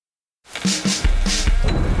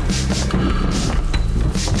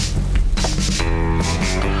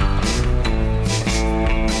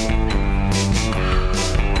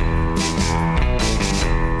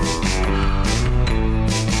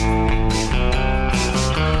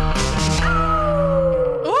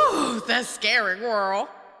scary girl.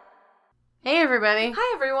 Hey everybody.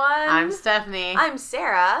 Hi everyone. I'm Stephanie. I'm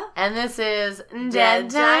Sarah. And this is Dead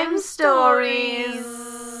Time Stories,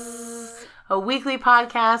 a weekly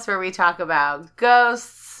podcast where we talk about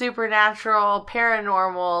ghosts, supernatural,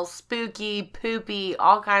 paranormal, spooky, poopy,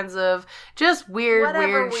 all kinds of just weird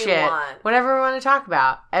shit. Whatever we want to talk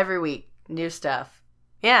about every week. New stuff.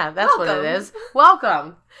 Yeah, that's what it is.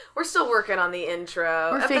 Welcome. We're still working on the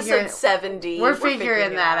intro. Episode 70. We're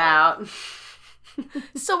figuring that out.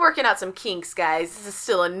 Still working out some kinks, guys. This is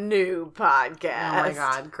still a new podcast. Oh my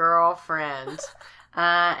god, girlfriend.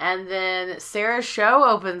 And then Sarah's show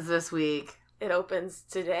opens this week. It opens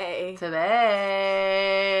today.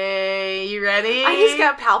 You ready? I just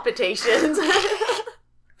got palpitations.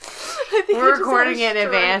 We're recording it in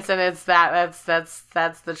advance, and it's that's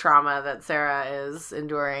the trauma that Sarah is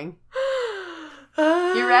enduring.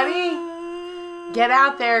 You ready? Get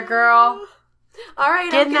out there, girl. All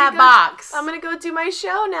right, get in that box. I'm gonna go do my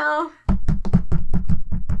show now.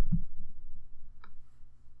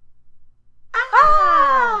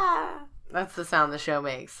 Ah! That's the sound the show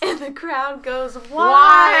makes. And the crowd goes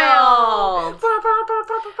wild. A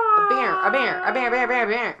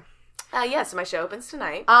bear. Yes, my show opens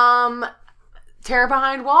tonight. Terror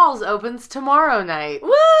Behind Walls opens tomorrow night.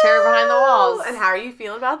 Woo! Terror Behind the Walls. And how are you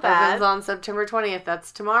feeling about that? Opens on September 20th.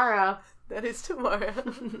 That's tomorrow. That is tomorrow.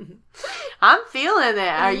 I'm feeling it.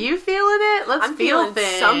 Are you feeling it? I'm feeling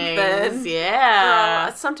things. Something. Yeah.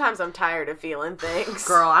 Girl, sometimes I'm tired of feeling things.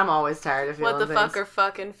 Girl, I'm always tired of feeling things. What the fuck are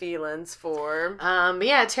fucking feelings for? But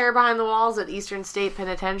yeah, Terror Behind the Walls at Eastern State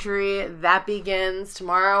Penitentiary. That begins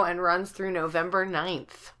tomorrow and runs through November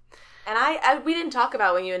 9th. And we didn't talk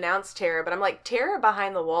about when you announced Terror, but I'm like, Terror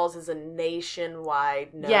Behind the Walls is a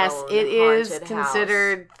nationwide known yes, it is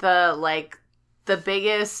considered house. the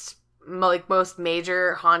biggest, most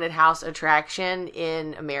major haunted house attraction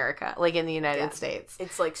in America, in the United States.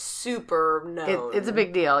 It's super known. It's a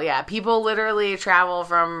big deal, yeah. People literally travel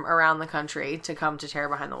from around the country to come to Terror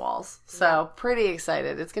Behind the Walls. So, pretty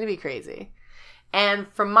excited. It's going to be crazy. And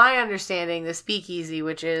from my understanding, the Speakeasy,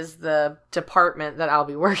 which is the department that I'll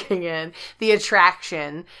be working in, the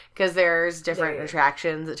attraction, because there's different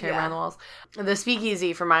attractions at Terror Behind the Walls. The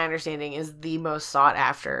Speakeasy, from my understanding, is the most sought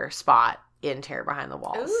after spot in Terror Behind the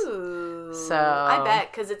Walls. Ooh. So I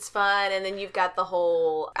bet, because it's fun, and then you've got the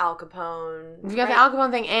whole Al Capone. You've got the Al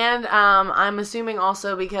Capone thing, and I'm assuming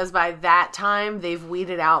also because by that time, they've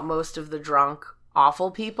weeded out most of the drunk,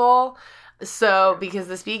 awful people. So, because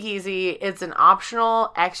the Speakeasy, it's an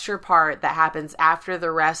optional extra part that happens after the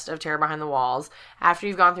rest of Terror Behind the Walls, after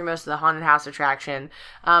you've gone through most of the haunted house attraction.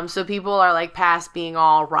 So people are past being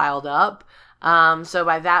all riled up. So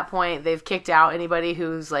by that point, they've kicked out anybody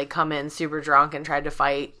who's come in super drunk and tried to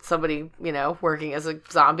fight somebody, working as a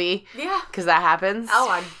zombie. Yeah. Because that happens. Oh,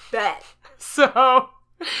 I bet. So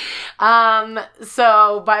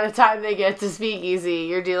by the time they get to Speakeasy,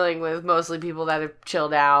 you're dealing with mostly people that have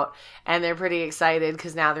chilled out, and they're pretty excited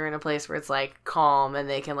because now they're in a place where it's calm and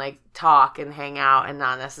they can talk and hang out and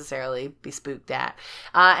not necessarily be spooked at.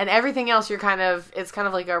 And everything else, it's kind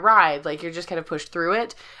of like a ride, you're just kind of pushed through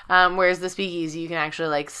it. Whereas the Speakeasy, you can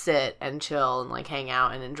actually sit and chill and hang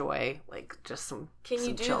out and enjoy just some. Can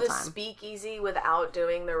you do the time. Speakeasy without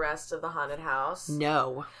doing the rest of the haunted house?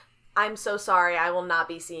 No. I'm so sorry. I will not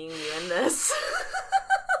be seeing you in this.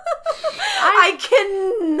 I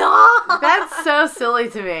cannot. That's so silly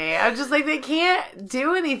to me. I'm just they can't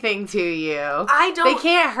do anything to you. They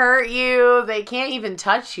can't hurt you. They can't even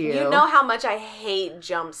touch you. You know how much I hate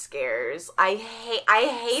jump scares. I hate it. I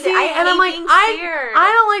hate being scared. I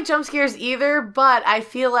don't like jump scares either, but I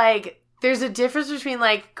feel there's a difference between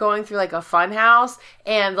going through a fun house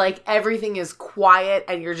and everything is quiet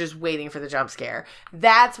and you're just waiting for the jump scare.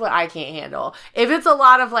 That's what I can't handle. If it's a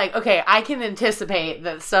lot of okay, I can anticipate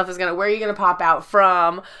that stuff is where you're gonna pop out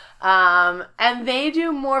from. And they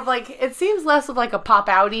do more of it seems less of a pop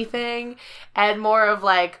outy thing and more of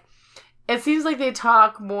it seems they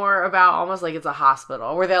talk more about almost it's a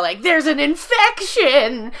hospital where they're there's an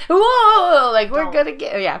infection. Whoa, we're gonna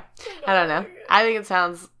get, yeah. I don't know. I think it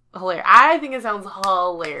sounds hilarious. I think it sounds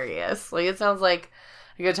hilarious. It sounds like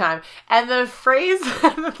a good time. And the phrase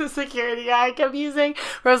that the security guy kept using,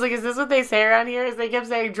 where I was is this what they say around here? Is they kept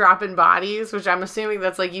saying dropping bodies, which I'm assuming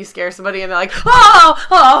that's you scare somebody and they're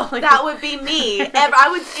oh! That would be me. I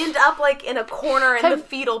would end up in a corner in the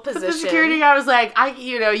fetal position. The security guy was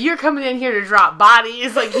you're coming in here to drop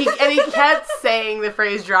bodies. He kept saying the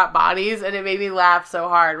phrase drop bodies, and it made me laugh so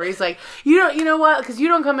hard, where he's you know what? Because you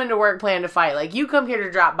don't come into work planning to fight. You come here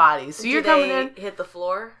to drop bodies. So you're coming in. Hit the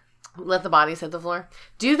floor? Let the bodies hit the floor.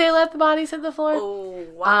 Do they let the bodies hit the floor? Ooh,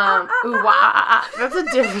 wow. That's a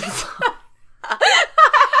different song.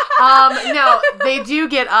 No, they do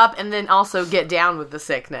get up and then also get down with the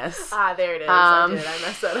sickness. Ah, there it is. I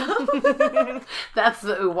messed that up. That's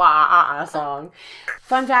the ooh-wah song.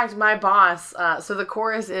 Fun fact, my boss, so the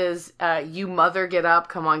chorus is, you mother get up,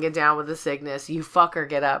 come on, get down with the sickness. You fucker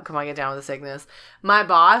get up, come on, get down with the sickness. My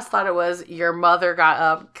boss thought it was, your mother got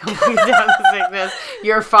up, come on, get down with the sickness.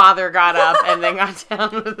 Your father got up and then got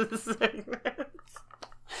down with the sickness.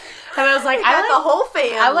 And I was like, I like the whole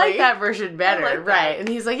family. I like that version better, like that. Right? And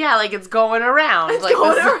he's like, yeah, like it's going around, it's like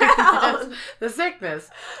going around the sickness.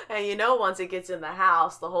 And once it gets in the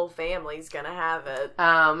house, the whole family's gonna have it.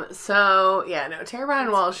 So yeah, no, Tara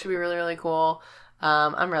Behind Walls should be really, really cool.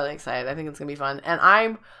 I'm really excited. I think it's gonna be fun, and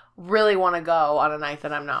I really want to go on a night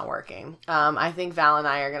that I'm not working. I think Val and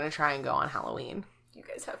I are gonna try and go on Halloween. You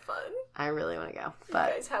guys have fun. I really want to go. But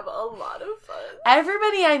you guys have a lot of fun.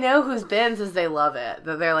 Everybody I know who's been says they love it.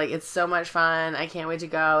 That they're like, it's so much fun. I can't wait to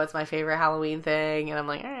go. It's my favorite Halloween thing. And I'm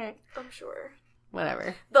like, all right. I'm sure.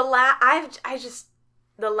 Whatever. The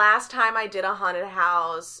last time I did a haunted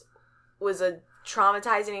house was a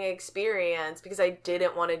traumatizing experience because I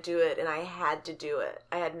didn't want to do it and I had to do it.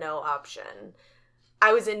 I had no option.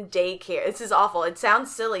 I was in daycare. This is awful. It sounds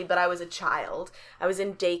silly, but I was a child. I was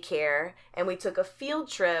in daycare, and we took a field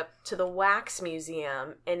trip to the wax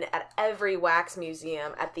museum. And at every wax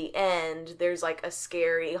museum, at the end, there's like a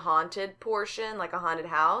scary haunted portion, like a haunted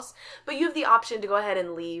house. But you have the option to go ahead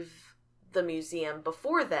and leave the museum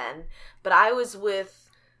before then. But I was with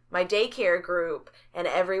my daycare group, and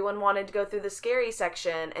everyone wanted to go through the scary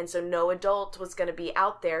section, and so no adult was going to be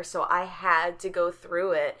out there, so I had to go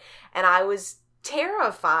through it. And I was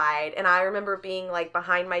terrified, and I remember being like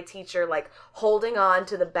behind my teacher, like holding on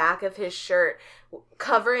to the back of his shirt,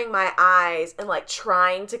 covering my eyes and like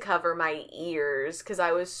trying to cover my ears because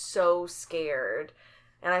I was so scared.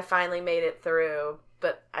 And I finally made it through,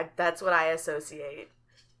 but that's what I associate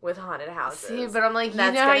with haunted houses. See, but I'm like, you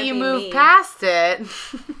know how you move past it.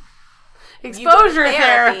 Exposure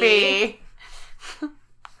therapy.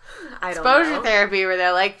 Exposure therapy, where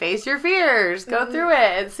they're like, face your fears, go through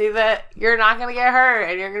it, and see that you're not going to get hurt,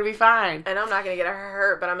 and you're going to be fine. And I'm not going to get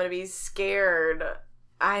hurt, but I'm going to be scared.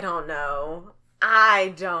 I don't know.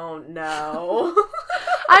 I don't know.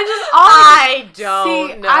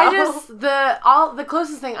 The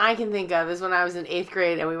closest thing I can think of is when I was in 8th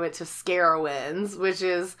grade and we went to Scarowinds, which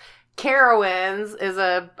is Carowinds is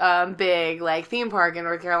a big like theme park in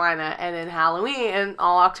North Carolina, and in Halloween and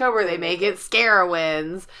all October they make it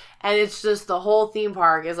Scarowinds, and it's just the whole theme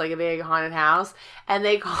park is like a big haunted house, and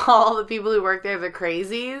they call the people who work there the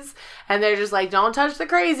crazies, and they're just like, don't touch the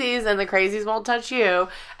crazies, and the crazies won't touch you.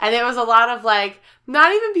 And it was a lot of like,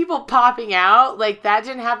 not even people popping out, like that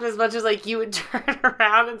didn't happen as much as like you would turn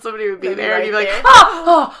around and somebody would be there, and you'd be like,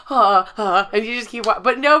 and you just keep walking.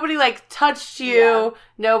 But nobody like touched you. Yeah.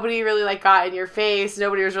 Nobody really like got in your face.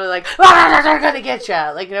 Nobody was really like, they're gonna get you.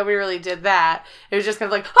 Like nobody really did that. It was just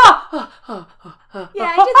kind of like,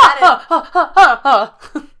 yeah, I did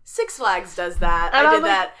that. Six Flags does that. I did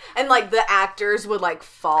that. And, like, the actors would, like,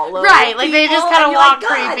 follow. Right. Like, they just kind of walk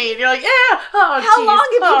creepy. And you're like, yeah. How long have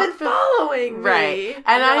you been following me? Right.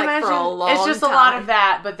 And I imagine it's just a lot of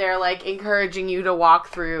that, but they're, like, encouraging you to walk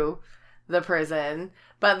through the prison.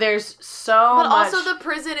 But there's so much. But also the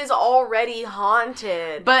prison is already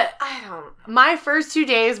haunted. But my first 2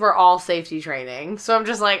 days were all safety training. So I'm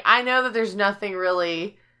just like, I know that there's nothing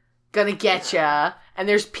really gonna get ya. And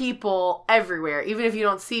there's people everywhere, even if you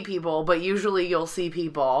don't see people, but usually you'll see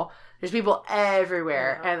people. There's people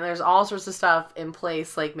everywhere, and there's all sorts of stuff in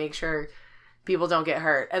place, like make sure people don't get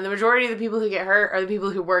hurt. And the majority of the people who get hurt are the people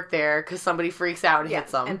who work there because somebody freaks out and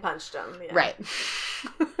hits them. And punched them. Yeah. Right.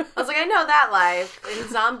 I was like, I know that life. In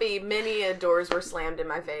Zombie, many doors were slammed in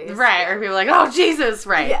my face. Right. Yeah. Or people are like, oh, Jesus.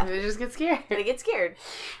 Right. Yeah. They just get scared. They get scared.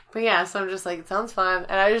 But yeah, so I'm just like, it sounds fun.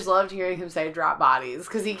 And I just loved hearing him say drop bodies,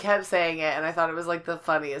 because he kept saying it, and I thought it was like the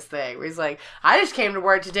funniest thing, where he's like, I just came to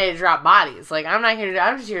work today to drop bodies. Like, I'm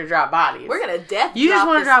just here to drop bodies. We're going to death You just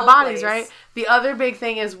want to drop bodies, place. Right? The other big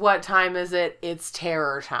thing is, what time is it? It's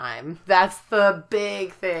terror time. That's the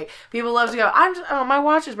big thing. People love to go, my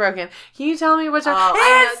watch is broken. Can you tell me what time?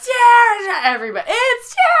 It's terror time! Everybody,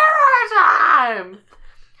 it's terror time!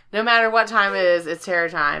 No matter what time it is, it's terror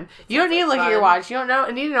time. You don't need to look at your watch. You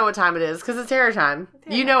don't need to know what time it is, because it's terror time.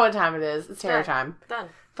 You know what time it is. It's terror time. Done.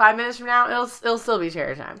 5 minutes from now, it'll still be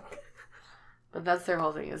terror time. But that's their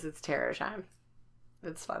whole thing, is it's terror time.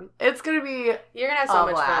 It's fun. It's going to be You're going to have so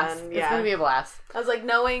much blast. fun. Yeah. It's going to be a blast. I was like,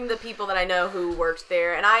 knowing the people that I know who worked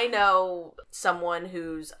there, and I know someone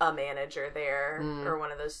who's a manager there, or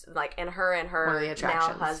one of those, like, and her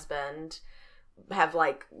now husband have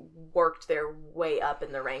like worked their way up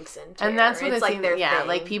in the ranks in care. And that's what it's like their yeah, thing.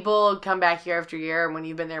 like people come back year after year, and when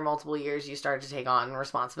you've been there multiple years, you start to take on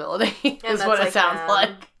responsibility. Is what it sounds like.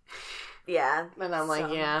 Yeah. And I'm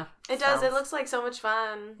like, yeah. It does. It looks like so much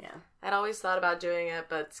fun. Yeah. I'd always thought about doing it,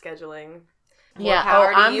 but scheduling. Yeah.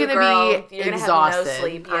 I'm going to be exhausted. No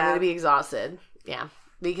sleep. Yeah. I'm going to be exhausted. Yeah.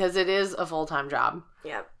 Because it is a full-time job.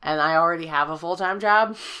 Yep. And I already have a full-time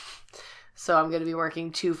job. So I'm going to be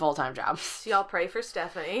working 2 full-time jobs. So y'all pray for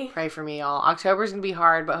Stephanie. Pray for me, y'all. October's going to be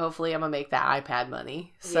hard, but hopefully I'm going to make that iPad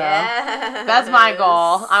money. So yes. That's my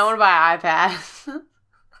goal. I want to buy an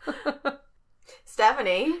iPad.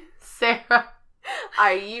 Stephanie. Sarah.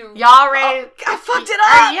 Are you... Y'all ready? Oh, I fucked it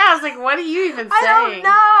up. Yeah, I was like, what are you even saying? I don't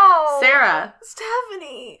know. Sarah.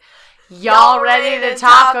 Stephanie. Y'all ready to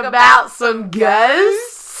talk about some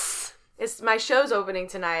ghosts? My show's opening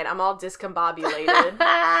tonight. I'm all discombobulated.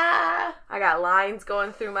 I got lines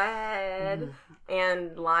going through my head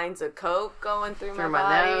and lines of coke going through my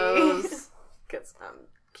body. Nose. Because I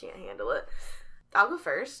can't handle it. I'll go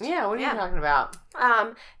first. Yeah, what are you talking about?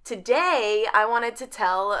 Today, I wanted to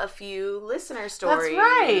tell a few listener stories. That's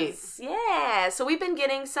right. Yeah. So we've been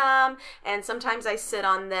getting some, and sometimes I sit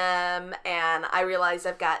on them, and I realize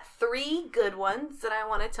I've got 3 good ones that I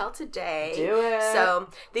want to tell today. Do it. So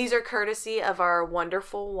these are courtesy of our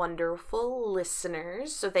wonderful, wonderful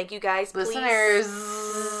listeners. So thank you guys.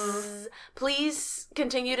 Please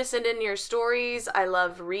continue to send in your stories. I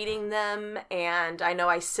love reading them, and I know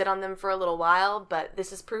I sit on them for a little while, but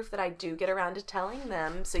this is proof that I do get around to telling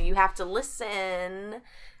them. So you have to listen,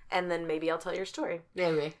 and then maybe I'll tell your story.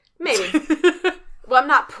 Maybe. Well, I'm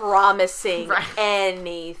not promising right.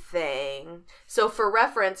 anything. So for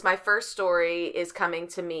reference, my first story is coming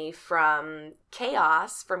to me from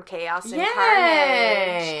Chaos and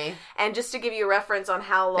Carnage. And just to give you a reference on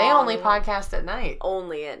how long... They only podcast at night.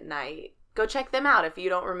 Only at night. Go check them out. If you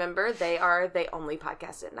don't remember, they only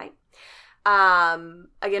podcast at night.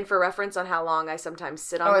 Again, for reference on how long I sometimes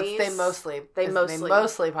sit on these. They mostly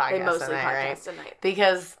podcast at night.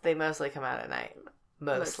 Because they mostly come out at night.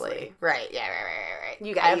 Mostly. Right. Yeah, right.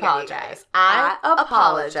 I apologize. I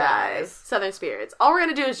apologize. Southern Spirits. All we're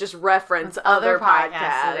going to do is just reference other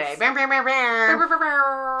podcasts today.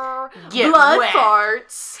 Get blood wet.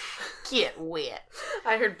 Farts. Get wet.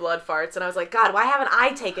 I heard blood farts, and I was like, God, why haven't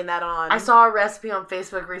I taken that on? I saw a recipe on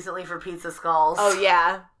Facebook recently for pizza skulls. Oh,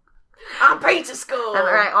 yeah. I'm Pizza Skull.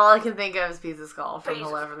 And all I can think of is Pizza Skull from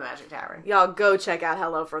Hello from the Magic Tavern. Y'all go check out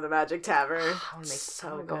Hello from the Magic Tavern. I want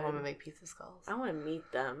to go home and make Pizza Skulls. I want to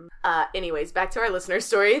meet them. Anyways, back to our listener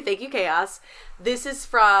story. Thank you, Chaos. This is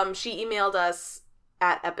she emailed us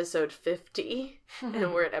at episode 50,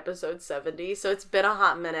 and we're at episode 70, so it's been a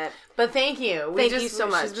hot minute. But thank you. Thank you so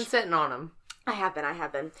much. She's been sitting on them. I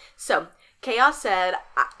have been. So, Chaos said,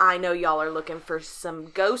 I know y'all are looking for some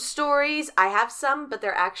ghost stories. I have some, but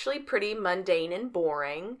they're actually pretty mundane and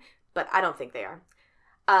boring, but I don't think they are.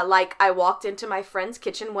 Like, I walked into my friend's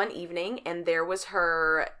kitchen one evening, and there was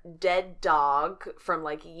her dead dog from,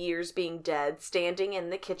 like, years being dead standing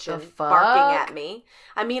in the kitchen barking at me.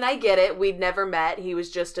 I mean, I get it. We'd never met. He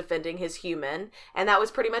was just defending his human, and that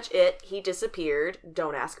was pretty much it. He disappeared.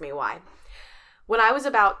 Don't ask me why. When I was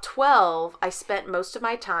about 12, I spent most of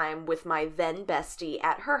my time with my then bestie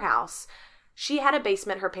at her house. She had a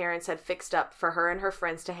basement her parents had fixed up for her and her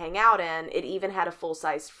friends to hang out in. It even had a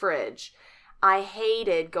full-sized fridge. I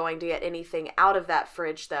hated going to get anything out of that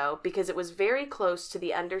fridge, though, because it was very close to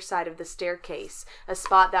the underside of the staircase, a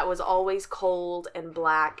spot that was always cold and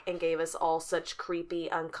black and gave us all such creepy,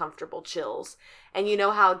 uncomfortable chills. And you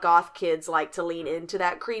know how goth kids like to lean into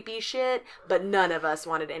that creepy shit, but none of us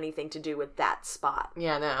wanted anything to do with that spot.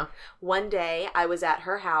 Yeah, no. One day, I was at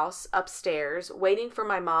her house, upstairs, waiting for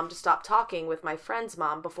my mom to stop talking with my friend's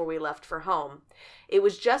mom before we left for home. It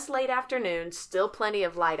was just late afternoon, still plenty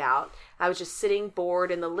of light out. I was just sitting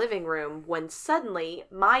bored in the living room when suddenly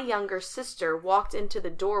my younger sister walked into the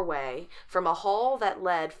doorway from a hall that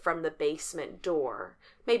led from the basement door,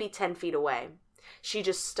 maybe 10 feet away. She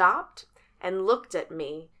just stopped and looked at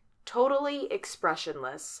me, totally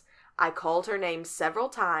expressionless. I called her name several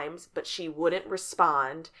times, but she wouldn't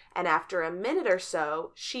respond, and after a minute or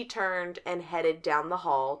so, she turned and headed down the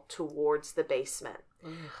hall towards the basement.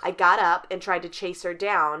 I got up and tried to chase her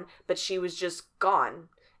down, but she was just gone.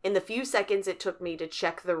 In the few seconds it took me to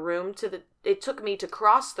cross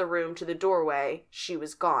the room to the doorway, she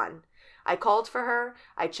was gone. I called for her.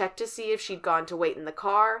 I checked to see if she'd gone to wait in the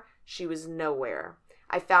car. She was nowhere.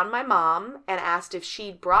 I found my mom and asked if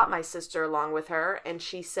she'd brought my sister along with her, and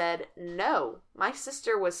she said, no, my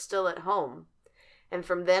sister was still at home. And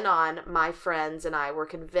from then on, my friends and I were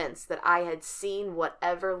convinced that I had seen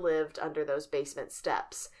whatever lived under those basement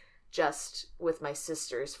steps, just with my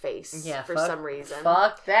sister's face for some reason.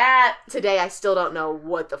 Fuck that. Today, I still don't know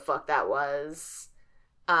what the fuck that was.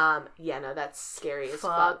 No, that's scary as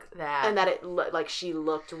fuck. That. And that it like she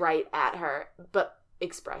looked right at her, but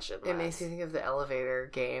expressionless. It makes me think of the elevator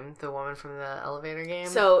game, the woman from the elevator game.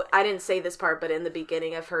 So I didn't say this part, but in the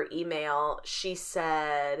beginning of her email, she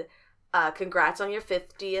said, congrats on your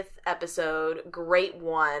 50th episode. Great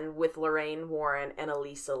one with Lorraine Warren and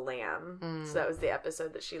Elisa Lamb. So that was the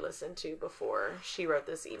episode that she listened to before she wrote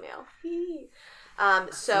this email.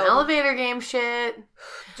 So some elevator game shit.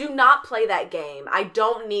 Do not play that game. I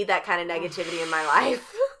don't need that kind of negativity in my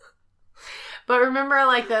life. But remember,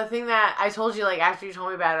 like, the thing that I told you, like, after you told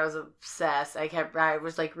me about it, I was obsessed. I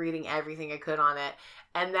was, like, reading everything I could on it.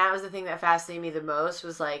 And that was the thing that fascinated me the most,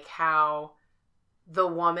 was, like, how the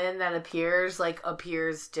woman that appears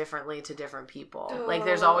differently to different people. Oh. Like,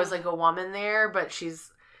 there's always, like, a woman there, but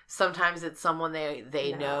sometimes it's someone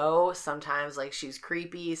they know. Sometimes, like, she's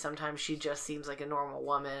creepy. Sometimes she just seems like a normal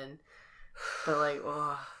woman. But, like,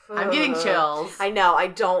 I'm getting chills. I know. I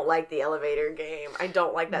don't like the elevator game. I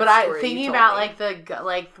don't like that. But thinking about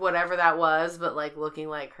like whatever that was, but like looking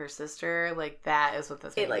like her sister, like that is what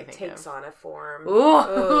this. It like takes on a form.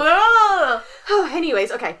 Ooh.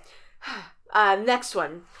 Anyways, okay. Next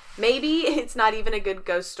one. Maybe it's not even a good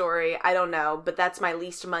ghost story. I don't know, but that's my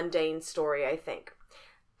least mundane story, I think.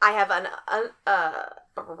 I have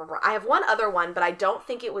one other one, but I don't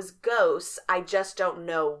think it was ghosts. I just don't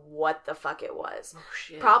know what the fuck it was. Oh,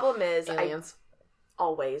 shit. Problem is, aliens.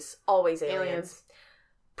 Always aliens.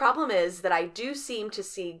 Problem is that I do seem to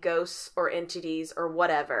see ghosts or entities or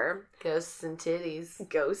whatever. Ghosts and titties.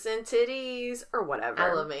 Ghosts and titties or whatever.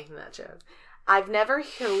 I love making that joke. I've never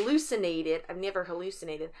hallucinated, and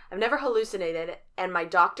my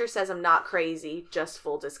doctor says I'm not crazy. Just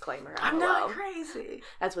full disclaimer. I'm not crazy.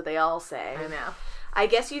 That's what they all say. I know. I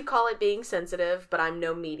guess you'd call it being sensitive, but I'm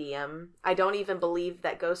no medium. I don't even believe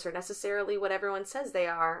that ghosts are necessarily what everyone says they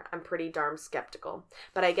are. I'm pretty darn skeptical.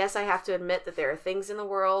 But I guess I have to admit that there are things in the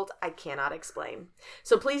world I cannot explain.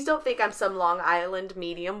 So please don't think I'm some Long Island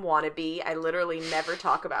medium wannabe. I literally never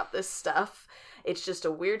talk about this stuff. It's just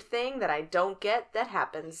a weird thing that I don't get that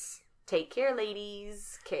happens. Take care,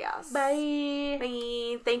 ladies. Chaos. Bye.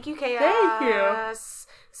 Bye. Thank you, Chaos. Thank you.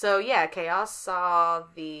 So, yeah, Chaos saw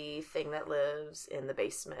the thing that lives in the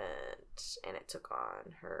basement, and it took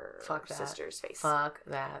on her sister's face. Fuck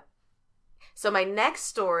that. So my next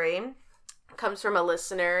story comes from a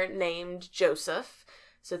listener named Joseph.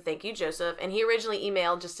 So thank you, Joseph. And he originally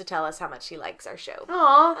emailed just to tell us how much he likes our show.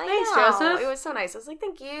 Aw, thanks, Joseph. It was so nice. I was like,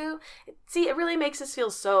 thank you. See, it really makes us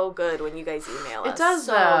feel so good when you guys email us. It does,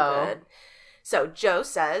 so though. Good. So Joe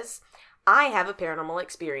says, I have a paranormal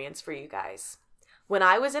experience for you guys. When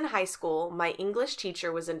I was in high school, my English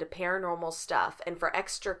teacher was into paranormal stuff, and for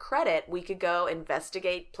extra credit, we could go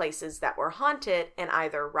investigate places that were haunted and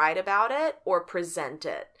either write about it or present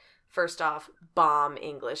it. First off, bomb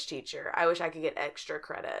English teacher. I wish I could get extra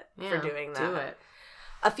credit for doing that. Do it.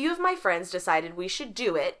 A few of my friends decided we should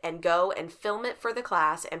do it and go and film it for the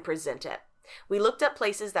class and present it. We looked up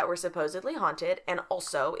places that were supposedly haunted and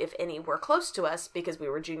also if any were close to us because we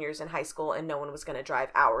were juniors in high school and no one was going to drive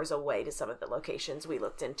hours away to some of the locations we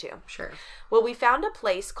looked into. Sure. Well, we found a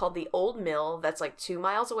place called the Old Mill that's like 2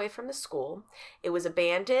 miles away from the school. It was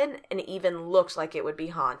abandoned and even looked like it would be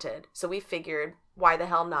haunted. So we figured, why the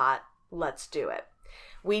hell not? Let's do it.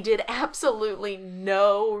 We did absolutely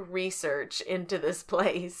no research into this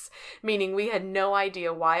place, meaning we had no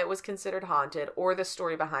idea why it was considered haunted or the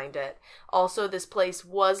story behind it. Also, this place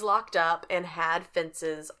was locked up and had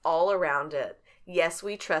fences all around it. Yes,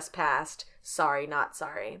 we trespassed. Sorry, not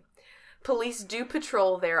sorry. Police do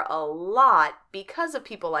patrol there a lot because of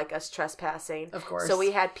people like us trespassing. Of course. So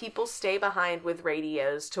we had people stay behind with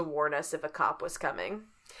radios to warn us if a cop was coming.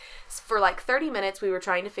 For like 30 minutes, we were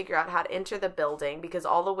trying to figure out how to enter the building because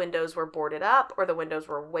all the windows were boarded up or the windows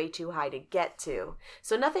were way too high to get to.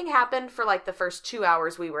 So nothing happened for like the first 2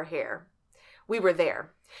 hours we were here. We were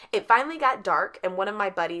there. It finally got dark and one of my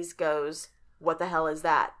buddies goes, "What the hell is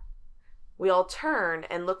that?" We all turn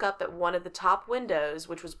and look up at one of the top windows,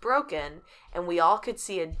 which was broken, and we all could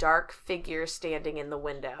see a dark figure standing in the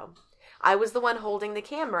window. I was the one holding the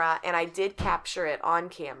camera, and I did capture it on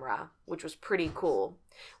camera, which was pretty cool.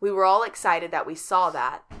 We were all excited that we saw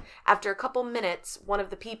that. After a couple minutes, one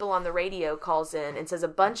of the people on the radio calls in and says a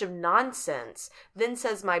bunch of nonsense, then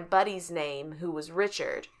says my buddy's name, who was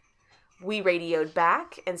Richard. We radioed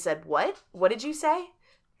back and said, "What? What did you say?"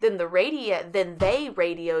 Then they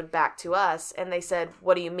radioed back to us, and they said,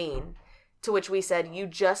 "What do you mean?" To which we said, you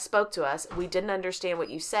just spoke to us. We didn't understand what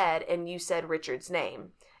you said, and you said Richard's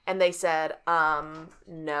name. And they said,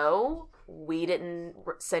 no, we didn't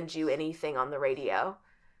send you anything on the radio.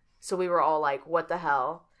 So we were all like, what the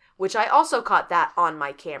hell? Which I also caught that on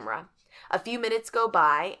my camera. A few minutes go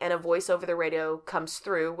by, and a voice over the radio comes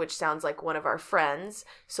through, which sounds like one of our friends.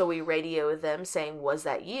 So we radio them saying, was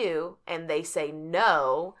that you? And they say,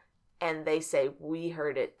 no. And they say, we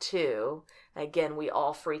heard it too. Again, we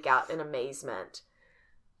all freak out in amazement.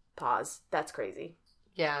 Pause. That's crazy.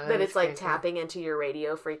 Yeah. That it's like crazy. tapping into your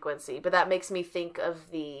radio frequency. But that makes me think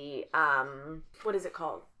of the, what is it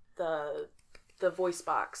called? The voice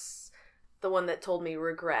box. The one that told me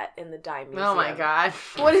regret in the Dime Museum. Oh my God.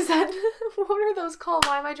 What is that? What are those called?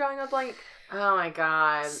 Why am I drawing a blank? Oh my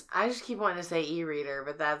God. I just keep wanting to say e-reader,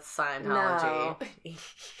 but that's Scientology.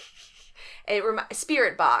 No.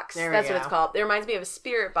 Spirit box. That's go. what it's called. It reminds me of a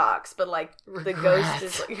spirit box, but like the Regret. ghost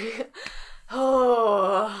is like,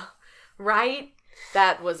 oh, right?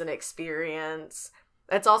 That was an experience.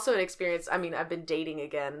 That's also an experience. I mean, I've been dating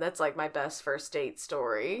again. That's like my best first date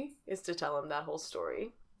story, is to tell him that whole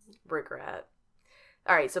story. Regret.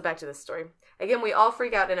 All right, so back to this story. Again, we all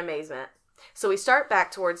freak out in amazement. So we start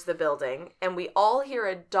back towards the building, and we all hear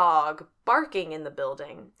a dog barking in the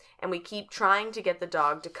building. And we keep trying to get the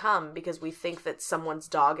dog to come because we think that someone's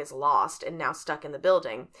dog is lost and now stuck in the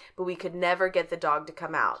building. But we could never get the dog to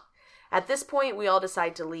come out. At this point, we all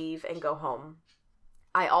decide to leave and go home.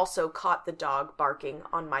 I also caught the dog barking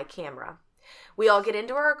on my camera. We all get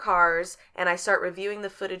into our cars, and I start reviewing the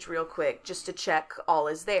footage real quick just to check all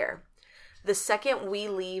is there. The second we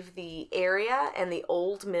leave the area and the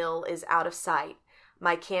old mill is out of sight,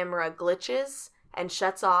 my camera glitches and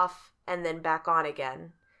shuts off and then back on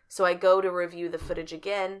again. So I go to review the footage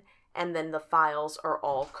again, and then the files are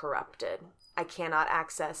all corrupted. I cannot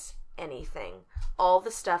access anything. All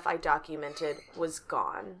the stuff I documented was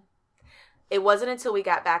gone. It wasn't until we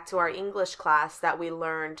got back to our English class that we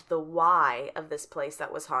learned the why of this place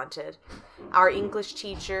that was haunted. Our English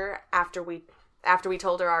teacher, after we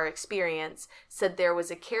told her our experience, said there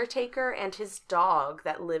was a caretaker and his dog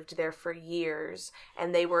that lived there for years,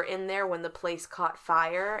 and they were in there when the place caught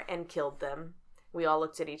fire and killed them. We all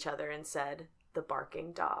looked at each other and said, the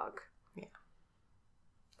barking dog. Yeah.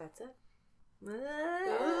 That's it.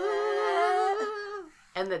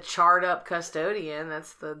 And the charred up custodian,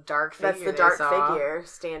 that's the dark figure. That's the dark figure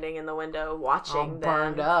standing in the window watching all them.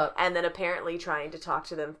 burned up. And then apparently trying to talk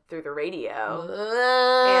to them through the radio.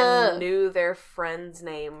 And And knew their friend's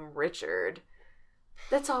name, Richard.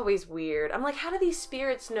 That's always weird. I'm like, how do these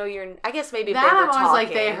spirits know your... I guess maybe if that they were I'm always talking.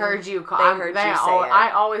 like they heard you call. They heard you say it.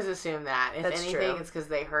 I always assume that. If That's anything, true. it's because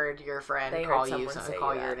they heard your friend They call heard you someone say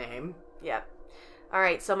call that. your name. Yep. All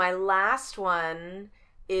right, so my last one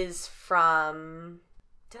is from...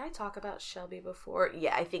 Did I talk about Shelby before?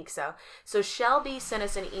 Yeah, I think so. So Shelby sent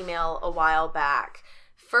us an email a while back.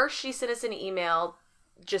 First, she sent us an email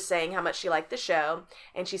just saying how much she liked the show.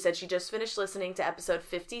 And she said she just finished listening to episode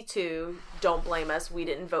 52. Don't blame us. We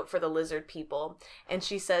didn't vote for the lizard people. And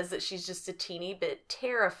she says that she's just a teeny bit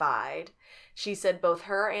terrified. She said both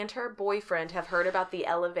her and her boyfriend have heard about the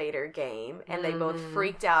elevator game, and they both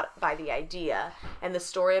freaked out by the idea. And the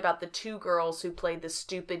story about the two girls who played the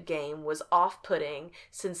stupid game was off-putting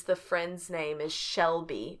since the friend's name is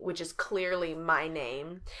Shelby, which is clearly my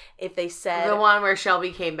name. If they said... The one where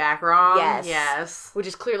Shelby came back wrong? Yes. Yes. Which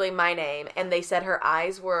is clearly my name. And they said her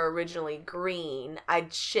eyes were originally green.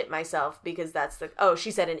 I'd shit myself because that's the... Oh,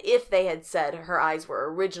 she said, and if they had said her eyes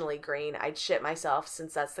were originally green, I'd shit myself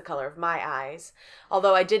since that's the color of my eyes.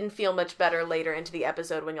 Although I didn't feel much better later into the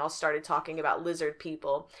episode when y'all started talking about lizard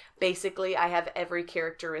people. Basically, I have every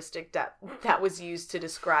characteristic that was used to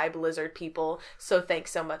describe lizard people, so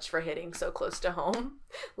thanks so much for hitting so close to home.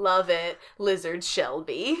 Love it. Lizard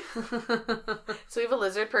Shelby. So we have a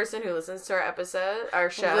lizard person who listens to our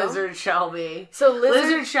show. Lizard Shelby. So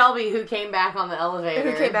Lizard Shelby who came back on the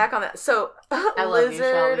elevator. Who came back on that. So, I love you,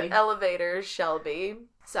 Lizard Shelby. Elevator Shelby.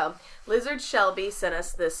 So, Lizard Shelby sent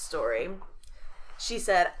us this story. She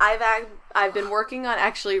said, I've been working on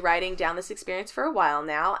actually writing down this experience for a while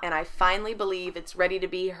now, and I finally believe it's ready to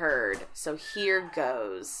be heard. So here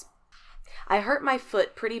goes. I hurt my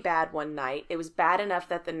foot pretty bad one night. It was bad enough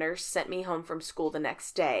that the nurse sent me home from school the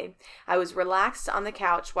next day. I was relaxed on the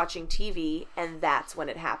couch watching TV, and that's when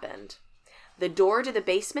it happened. The door to the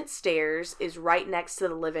basement stairs is right next to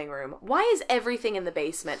the living room. Why is everything in the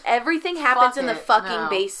basement? Everything happens in the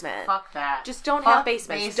fucking basement. Fuck that. Just don't Fuck have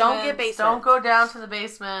basements. Don't get basements. Don't go down to the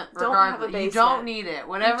basement. Don't have a regardless. You basement. don't need it.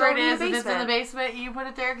 Whatever You don't it need a is, if it's in basement. the basement, you put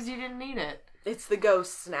it there because you didn't need it. It's the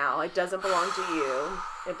ghosts now. It doesn't belong to you.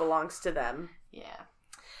 It belongs to them. Yeah.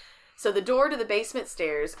 So the door to the basement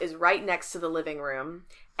stairs is right next to the living room.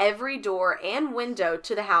 Every door and window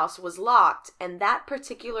to the house was locked, and that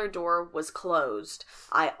particular door was closed.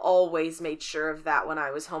 I always made sure of that when I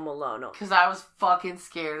was home alone. Because I was fucking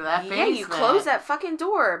scared of that basement. Yeah, you close that fucking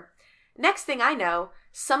door. Next thing I know,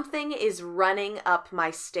 something is running up my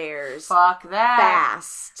stairs. Fuck that.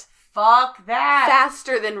 Fast. Fuck that.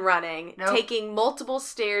 Faster than running. Nope. Taking multiple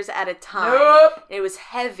stairs at a time. Nope. It was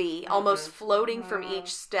heavy, almost floating from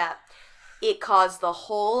each step. It caused the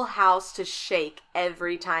whole house to shake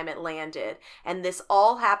every time it landed. And this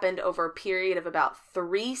all happened over a period of about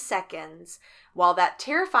 3 seconds. While that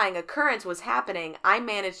terrifying occurrence was happening, I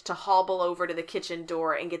managed to hobble over to the kitchen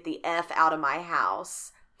door and get the F out of my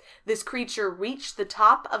house. This creature reached the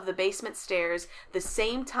top of the basement stairs the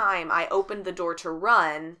same time I opened the door to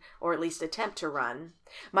run, or at least attempt to run.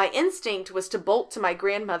 My instinct was to bolt to my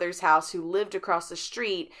grandmother's house, who lived across the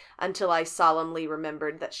street, until I solemnly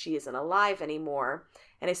remembered that she isn't alive anymore.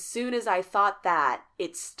 And as soon as I thought that,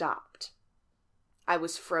 it stopped. I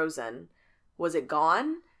was frozen. Was it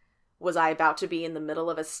gone? Was I about to be in the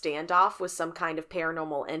middle of a standoff with some kind of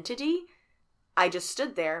paranormal entity? I just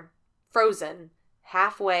stood there, frozen,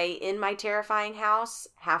 halfway in my terrifying house,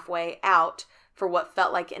 halfway out, for what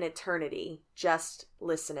felt like an eternity, just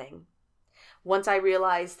listening. Once I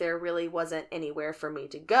realized there really wasn't anywhere for me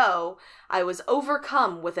to go, I was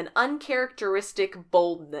overcome with an uncharacteristic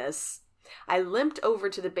boldness. I limped over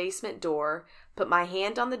to the basement door, put my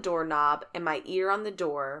hand on the doorknob and my ear on the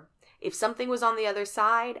door. If something was on the other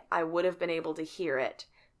side, I would have been able to hear it,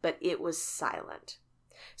 but it was silent.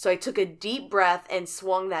 So I took a deep breath and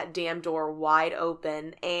swung that damn door wide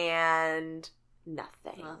open, and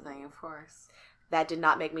nothing. Nothing, of course. That did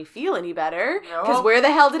not make me feel any better, Nope. because where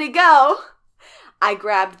the hell did it go? I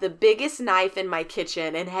grabbed the biggest knife in my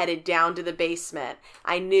kitchen and headed down to the basement.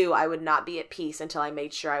 I knew I would not be at peace until I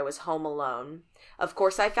made sure I was home alone. Of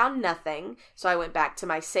course, I found nothing, so I went back to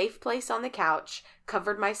my safe place on the couch,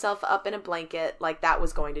 covered myself up in a blanket like that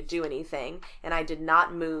was going to do anything, and I did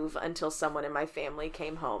not move until someone in my family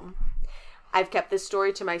came home. I've kept this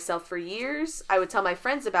story to myself for years. I would tell my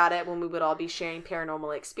friends about it when we would all be sharing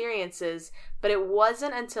paranormal experiences, but it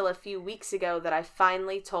wasn't until a few weeks ago that I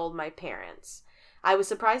finally told my parents. I was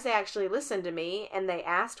surprised they actually listened to me, and they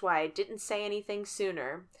asked why I didn't say anything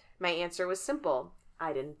sooner. My answer was simple.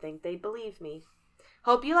 I didn't think they'd believe me.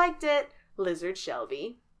 Hope you liked it. Lizard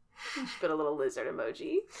Shelby. Put a little lizard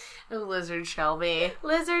emoji. Oh, Lizard Shelby.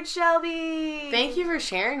 Lizard Shelby! Thank you for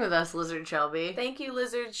sharing with us, Lizard Shelby. Thank you,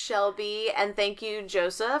 Lizard Shelby, and thank you,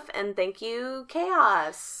 Joseph, and thank you,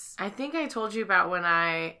 Chaos. I think I told you about when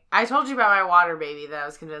I told you about my water baby that I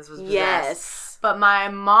was convinced was possessed. Yes. But my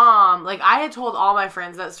mom, like, I had told all my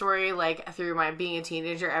friends that story, like, through my being a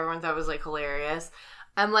teenager. Everyone thought it was, like, hilarious.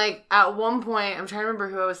 And, like, at one point, I'm trying to remember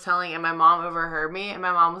who I was telling, and my mom overheard me, and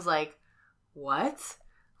my mom was like, what?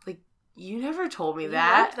 Like, you never told me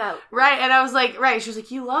that. Right, and I was like, right. She was like,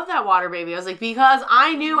 you love that water baby. I was like, because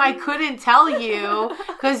I knew I couldn't tell you,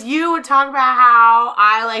 because you would talk about how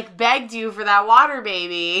I, like, begged you for that water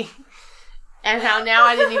baby. And how now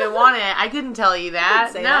I didn't even want it. I couldn't tell you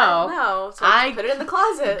that. No. So I put it in the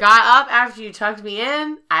closet. Got up after you tucked me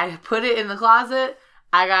in. I put it in the closet.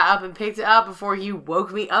 I got up and picked it up before you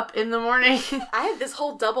woke me up in the morning. I had this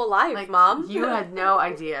whole double life, like, Mom. You had no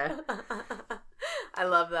idea. I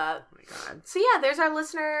love that. Oh my God. So yeah, there's our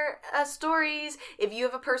listener stories. If you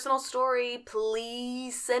have a personal story,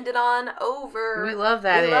 please send it on over. We love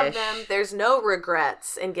that. We love them. There's no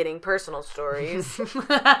regrets in getting personal stories.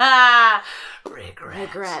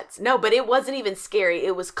 Regrets. No, but it wasn't even scary.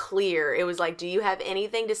 It was clear. It was like, do you have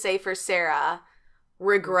anything to say for Sarah?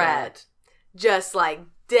 Regret. Just like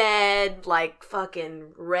dead, like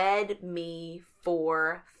fucking read me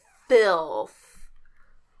for filth.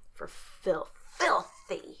 For filth.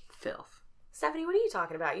 Filthy. Filth. Stephanie, what are you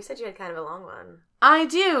talking about? You said you had kind of a long one. I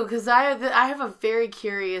do, because I have a very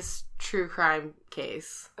curious true crime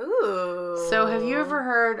case. Ooh. So have you ever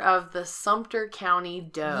heard of the Sumter County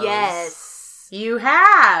Does? Yes. You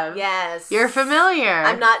have? Yes. You're familiar.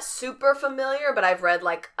 I'm not super familiar, but I've read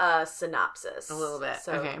like a synopsis. A little bit.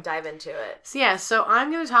 So okay. Dive into it. So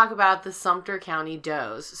I'm going to talk about the Sumter County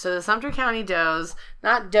Does. So the Sumter County Does,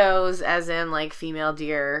 not does as in like female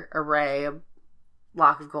deer, array, a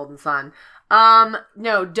lock of golden sun.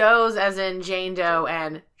 No, Does as in Jane Doe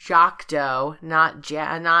and Jock Doe, not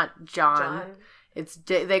John.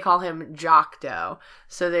 They call him Jock Doe.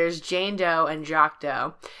 So there's Jane Doe and Jock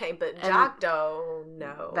Doe. Hey, but Jock Doe,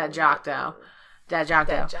 no. That Jock Doe.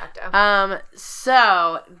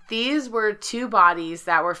 So these were two bodies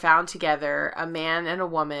that were found together, a man and a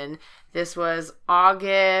woman. This was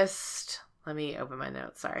August. Let me open my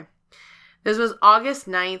notes. Sorry. This was August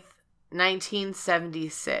 9th,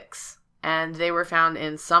 1976. And they were found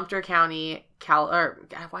in Sumter County, why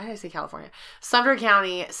did I say California? Sumter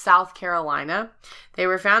County, South Carolina. They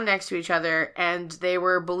were found next to each other, and they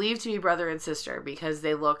were believed to be brother and sister because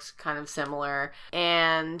they looked kind of similar.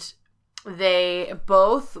 And they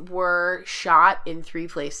both were shot in 3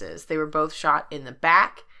 places. They were both shot in the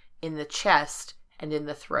back, in the chest, and in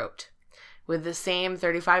the throat with the same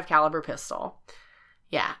 .35 caliber pistol.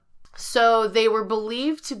 Yeah. So they were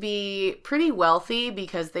believed to be pretty wealthy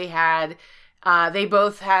because they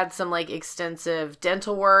both had some like extensive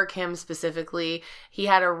dental work. Him specifically, he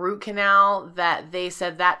had a root canal that they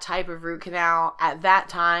said that type of root canal at that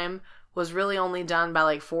time was really only done by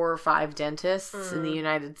like 4 or 5 dentists in the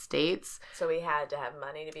United States. So he had to have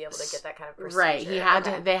money to be able to get that kind of procedure. Right.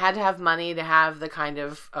 They had to have money to have the kind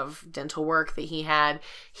of dental work that he had.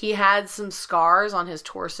 He had some scars on his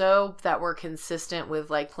torso that were consistent with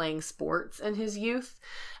like playing sports in his youth.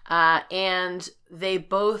 And they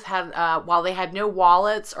both had, while they had no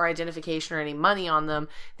wallets or identification or any money on them,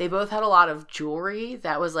 they both had a lot of jewelry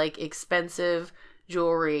that was like expensive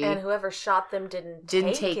jewelry. And whoever shot them didn't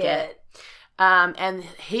take it. And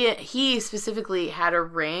he specifically had a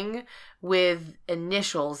ring with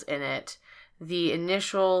initials in it. The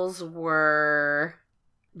initials were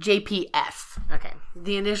JPF. Okay.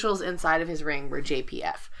 The initials inside of his ring were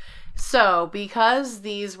JPF. So, because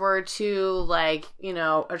these were 2, like, you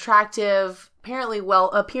know, attractive, apparently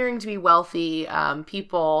appearing to be wealthy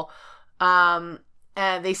people, and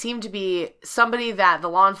they seemed to be somebody that the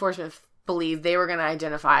law enforcement believed they were going to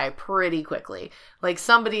identify pretty quickly. Like,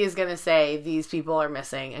 somebody is going to say these people are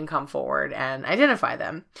missing and come forward and identify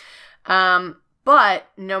them. But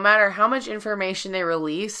no matter how much information they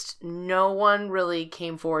released, no one really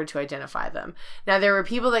came forward to identify them. Now, there were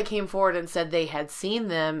people that came forward and said they had seen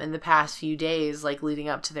them in the past few days, like leading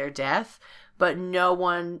up to their death, but no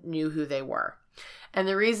one knew who they were. And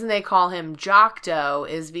the reason they call him Jocto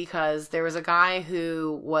is because there was a guy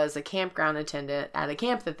who was a campground attendant at a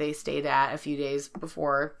camp that they stayed at a few days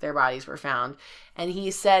before their bodies were found. And he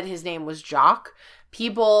said his name was Jock.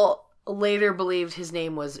 People later believed his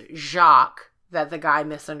name was Jacques, that the guy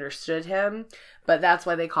misunderstood him, but that's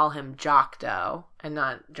why they call him Jocto and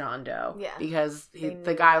not John Doe. Yeah. Because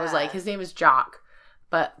the guy was like, his name is Jock,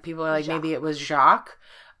 but people are like, maybe it was Jacques.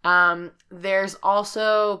 There's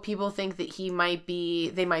also, people think that they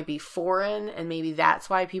might be foreign, and maybe that's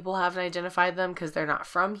why people haven't identified them, because they're not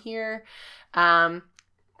from here.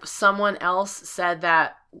 Someone else said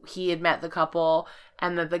that he had met the couple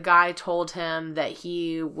and that the guy told him that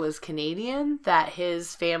he was Canadian, that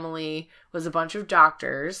his family was a bunch of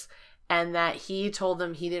doctors, and that he told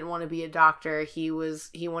them he didn't want to be a doctor. He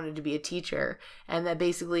wanted to be a teacher, and that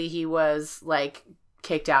basically he was like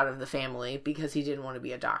kicked out of the family because he didn't want to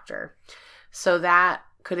be a doctor. So that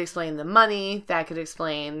could explain the money. That could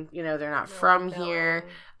explain, they're not from here.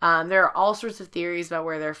 There are all sorts of theories about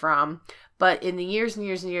where they're from. But in the years and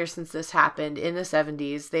years and years since this happened, in the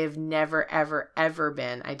 70s, they've never, ever, ever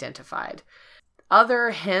been identified. Other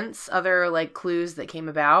hints, other clues that came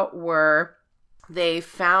about were they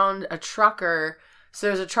found a trucker. So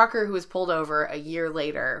there's a trucker who was pulled over a year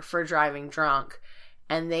later for driving drunk.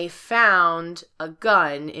 And they found a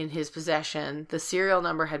gun in his possession. The serial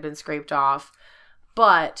number had been scraped off,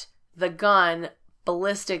 but the gun,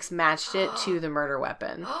 ballistics matched it to the murder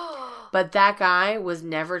weapon. But that guy was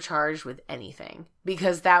never charged with anything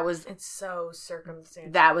because it's so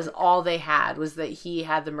circumstantial. That was all they had, was that he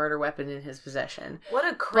had the murder weapon in his possession. What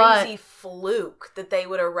a crazy fluke that they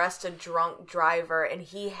would arrest a drunk driver and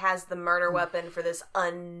he has the murder weapon for this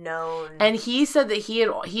unknown. And he said that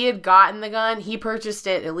he had gotten the gun. He purchased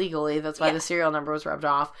it illegally. That's why the serial number was rubbed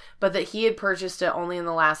off. But that he had purchased it only in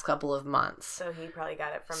the last couple of months. So he probably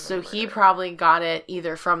got it from the murderer. He probably got it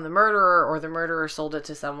either from the murderer or the murderer sold it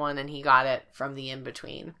to someone and he got it from the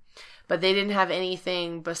in-between. But they didn't have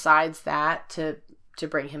anything besides that to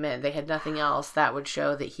bring him in. They had nothing else that would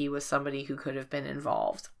show that he was somebody who could have been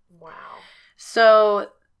involved. Wow. So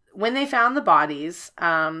when they found the bodies,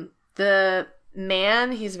 the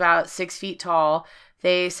man, he's about 6 feet tall.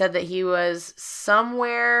 They said that he was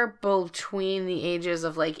somewhere between the ages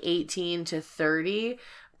of 18 to 30.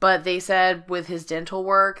 But they said with his dental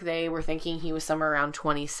work, they were thinking he was somewhere around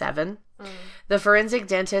 27. The forensic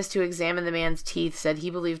dentist who examined the man's teeth said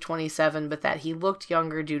he believed 27, but that he looked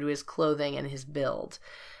younger due to his clothing and his build.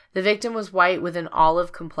 The victim was white with an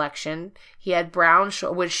olive complexion. He had brown,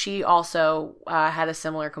 which she also had a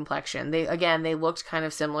similar complexion. They looked kind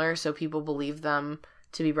of similar, so people believed them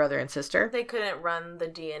to be brother and sister. They couldn't run the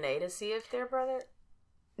DNA to see if they're brother?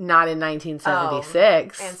 Not in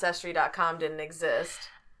 1976. Ancestry.com didn't exist.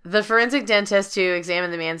 The forensic dentist who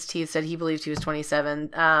examined the man's teeth said he believed he was 27.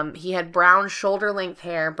 He had brown shoulder-length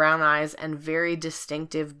hair, brown eyes, and very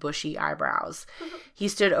distinctive bushy eyebrows. He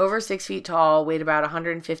stood over 6 feet tall, weighed about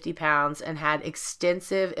 150 pounds, and had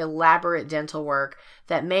extensive, elaborate dental work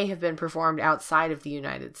that may have been performed outside of the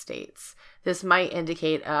United States. This might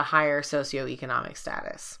indicate a higher socioeconomic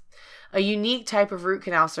status. A unique type of root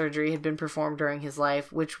canal surgery had been performed during his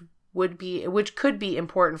life, which could be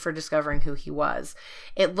important for discovering who he was.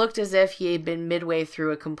 It looked as if he had been midway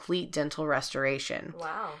through a complete dental restoration.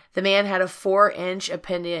 Wow. The man had a 4-inch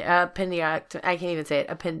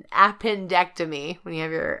appendectomy, when you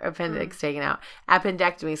have your appendix taken out,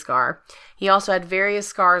 appendectomy scar. He also had various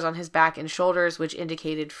scars on his back and shoulders, which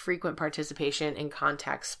indicated frequent participation in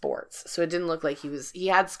contact sports. So it didn't look like he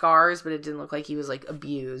had scars, but it didn't look like he was like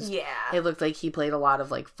abused. Yeah. It looked like he played a lot of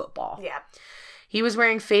like football. Yeah. He was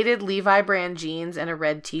wearing faded Levi brand jeans and a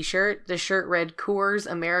red t-shirt. The shirt read Coors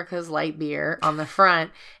America's Light Beer on the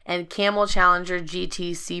front and Camel Challenger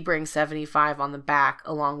GT Sebring 75 on the back,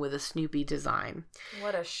 along with a Snoopy design.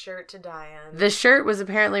 What a shirt to die in. The shirt was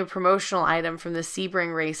apparently a promotional item from the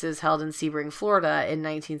Sebring races held in Sebring, Florida in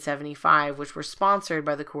 1975, which were sponsored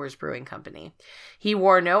by the Coors Brewing Company. He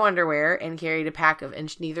wore no underwear and carried a pack of,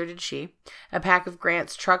 and neither did she, a pack of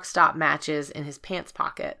Grant's truck stop matches in his pants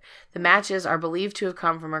pocket. The matches are believed to have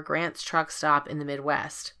come from a Grant's truck stop in the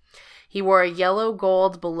Midwest. He wore a yellow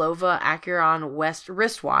gold Belova Acuron West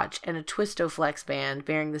wristwatch and a Twistoflex band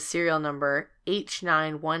bearing the serial number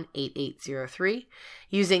H918803.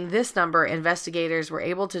 Using this number, investigators were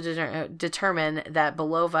able to determine that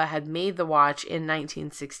Belova had made the watch in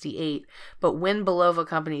 1968, but when Belova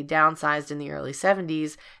Company downsized in the early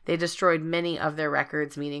 70s, they destroyed many of their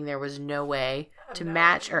records, meaning there was no way to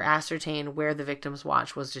match or ascertain where the victim's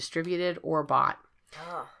watch was distributed or bought.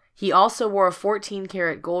 Oh. He also wore a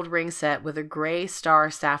 14-karat gold ring set with a gray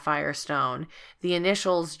star sapphire stone. The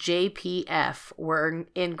initials JPF were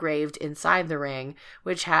engraved inside the ring,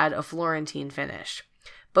 which had a Florentine finish.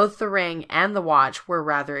 Both the ring and the watch were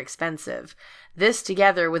rather expensive. This,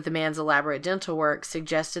 together with the man's elaborate dental work,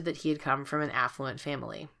 suggested that he had come from an affluent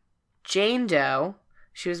family. Jane Doe,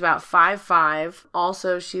 she was about 5'5".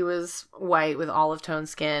 Also, she was white with olive-toned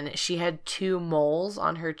skin. She had 2 moles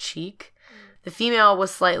on her cheek. The female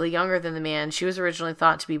was slightly younger than the man. She was originally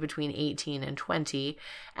thought to be between 18 and 20.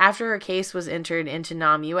 After her case was entered into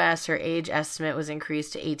NAM-US, her age estimate was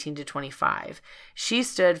increased to 18 to 25. She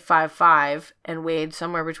stood 5'5" and weighed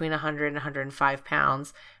somewhere between 100 and 105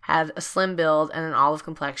 pounds, had a slim build and an olive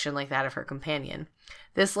complexion like that of her companion.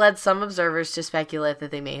 This led some observers to speculate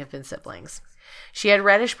that they may have been siblings. She had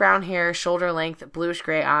reddish-brown hair, shoulder-length,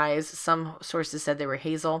 bluish-gray eyes. Some sources said they were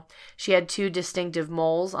hazel. She had 2 distinctive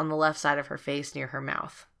moles on the left side of her face near her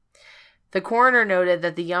mouth. The coroner noted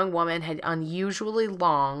that the young woman had unusually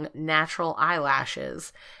long, natural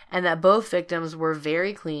eyelashes, and that both victims were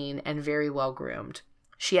very clean and very well-groomed.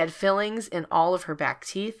 She had fillings in all of her back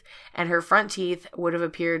teeth, and her front teeth would have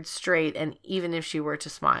appeared straight and even if she were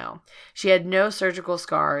to smile. She had no surgical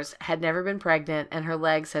scars, had never been pregnant, and her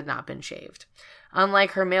legs had not been shaved.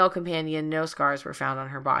 Unlike her male companion, no scars were found on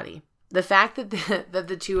her body. The fact that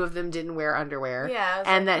the 2 of them didn't wear underwear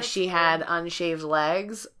and that she had unshaved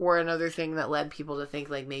legs were another thing that led people to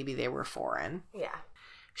think like maybe they were foreign. Yeah.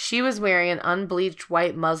 She was wearing an unbleached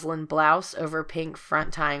white muslin blouse over pink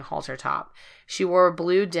front-tying halter top. She wore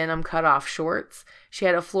blue denim cut-off shorts. She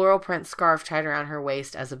had a floral print scarf tied around her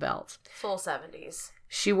waist as a belt. Full 70s.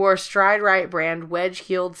 She wore Stride Right brand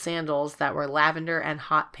wedge-heeled sandals that were lavender and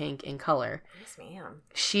hot pink in color. Yes, ma'am.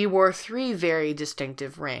 She wore 3 very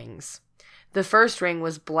distinctive rings. The first ring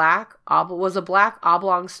was a black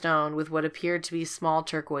oblong stone with what appeared to be small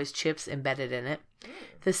turquoise chips embedded in it.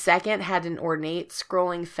 The second had an ornate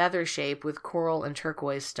scrolling feather shape with coral and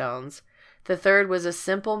turquoise stones. The third was a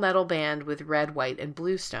simple metal band with red, white, and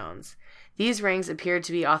blue stones. These rings appeared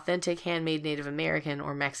to be authentic handmade Native American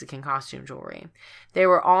or Mexican costume jewelry. They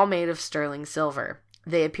were all made of sterling silver.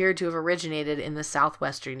 They appeared to have originated in the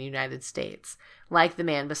southwestern United States. Like the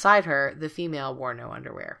man beside her, the female wore no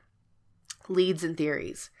underwear. Leads and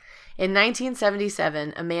theories. In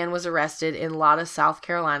 1977, a man was arrested in Latta, South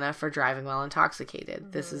Carolina for driving while intoxicated.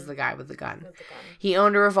 Mm-hmm. This is the guy with the gun. He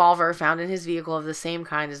owned a revolver found in his vehicle of the same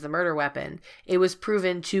kind as the murder weapon. It was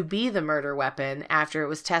proven to be the murder weapon after it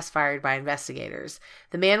was test fired by investigators.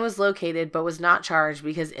 The man was located but was not charged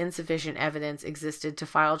because insufficient evidence existed to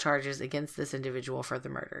file charges against this individual for the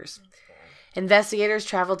murders. Okay. Investigators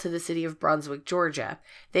traveled to the city of Brunswick, Georgia.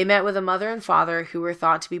 They met with a mother and father who were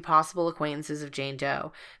thought to be possible acquaintances of Jane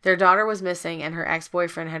Doe. Their daughter was missing, and her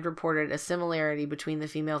ex-boyfriend had reported a similarity between the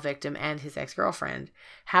female victim and his ex-girlfriend.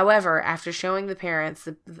 However, after showing the parents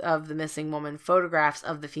of the missing woman photographs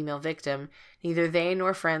of the female victim, neither they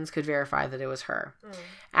nor friends could verify that it was her.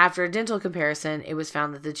 After a dental comparison, it was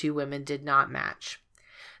found that the two women did not match.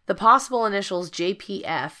 The possible initials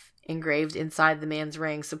JPF engraved inside the man's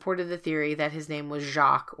ring supported the theory that his name was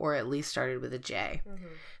Jacques, or at least started with a J.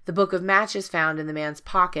 The book of matches found in the man's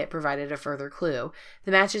pocket provided a further clue.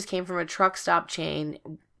 The matches came from a truck stop chain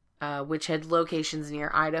which had locations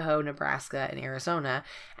near Idaho, Nebraska, and Arizona.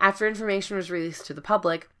 After information was released to the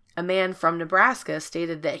public, a man from Nebraska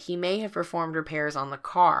stated that he may have performed repairs on the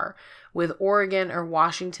car with Oregon or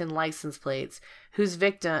Washington license plates whose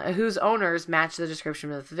owners matched the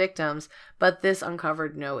description of the victims, but this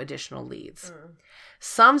uncovered no additional leads.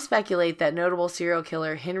 Some speculate that notable serial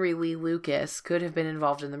killer Henry Lee Lucas could have been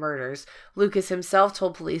involved in the murders. Lucas himself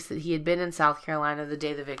told police that he had been in South Carolina the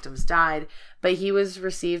day the victims died, but he was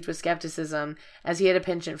received with skepticism as he had a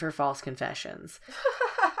penchant for false confessions.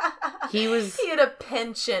 He had a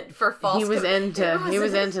penchant for false confessions. He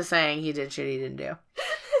was into saying he did shit he didn't do.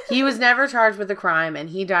 He was never charged with the crime, and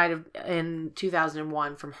he died in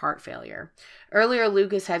 2001 from heart failure. Earlier,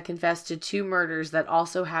 Lucas had confessed to 2 murders that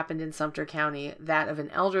also happened in Sumter County, that of an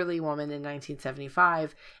elderly woman in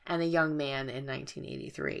 1975 and a young man in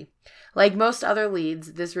 1983. Like most other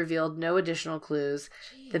leads, this revealed no additional clues,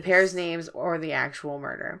 the pair's names, or the actual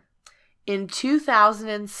murder. In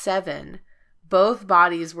 2007, both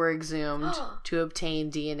bodies were exhumed to obtain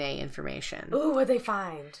DNA information. Ooh, what'd they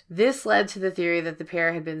find? This led to the theory that the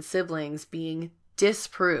pair had been siblings being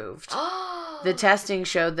disproved. The testing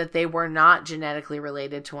showed that they were not genetically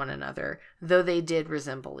related to one another, though they did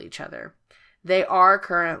resemble each other. They are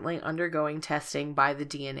currently undergoing testing by the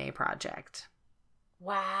DNA Project.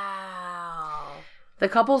 Wow. The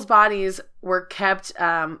couple's bodies were kept,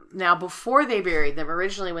 now before they buried them,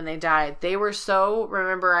 originally when they died,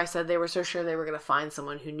 remember I said they were so sure they were going to find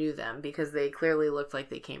someone who knew them because they clearly looked like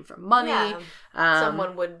they came from money. Yeah.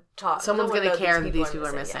 Someone would talk. Someone's going to care that these people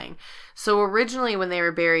are missing. Yeah. So originally when they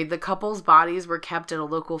were buried, the couple's bodies were kept at a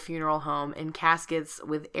local funeral home in caskets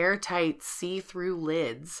with airtight see-through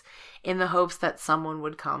lids in the hopes that someone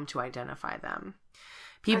would come to identify them.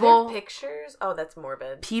 Are there pictures? Oh, that's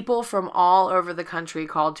morbid. People from all over the country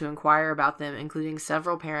called to inquire about them, including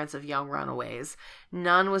several parents of young runaways.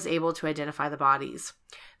 None was able to identify the bodies.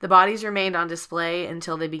 The bodies remained on display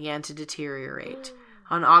until they began to deteriorate.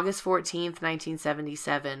 On August 14th,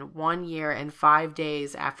 1977, 1 year and 5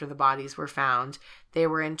 days after the bodies were found, they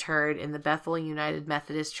were interred in the Bethel United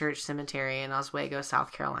Methodist Church Cemetery in Oswego,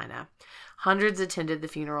 South Carolina. Hundreds attended the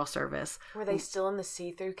funeral service. Were they still in the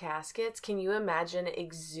see-through caskets? Can you imagine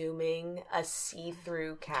exhuming a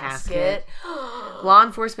see-through casket? Law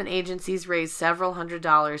enforcement agencies raised several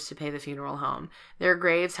 $100s to pay the funeral home. Their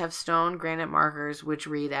graves have stone granite markers which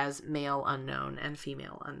read as male unknown and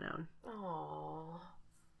female unknown. Aww.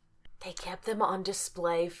 They kept them on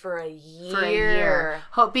display for a year.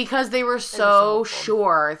 Because they were so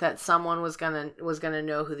sure that someone was gonna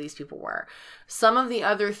know who these people were. Some of the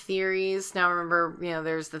other theories, now remember,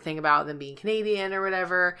 there's the thing about them being Canadian or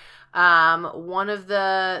whatever. One of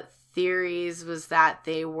the theories was that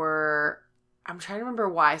they were, I'm trying to remember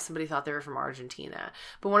why somebody thought they were from Argentina.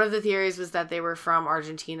 But one of the theories was that they were from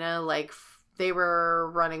Argentina, like they were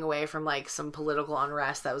running away from like some political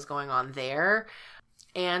unrest that was going on there.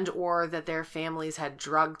 And or that their families had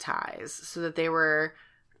drug ties, so that they were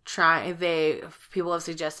people have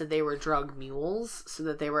suggested they were drug mules, so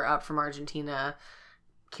that they were up from Argentina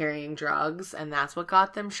carrying drugs, and that's what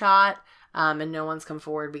got them shot. And no one's come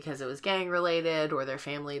forward because it was gang related, or their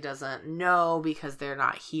family doesn't know because they're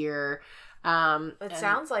not here. It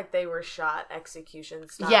sounds like they were shot execution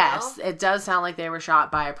style. Yes, it does sound like they were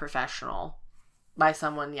shot by a professional, by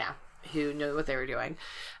someone, who knew what they were doing.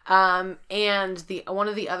 And one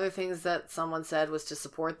of the other things that someone said was to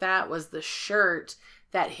support that was the shirt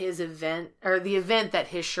that the event that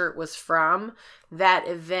his shirt was from, that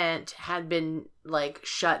event had been like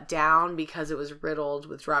shut down because it was riddled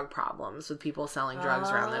with drug problems, with people selling drugs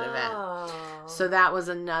around that event. So that was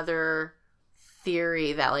another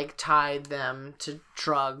theory that like tied them to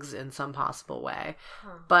drugs in some possible way.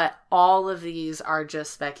 But all of these are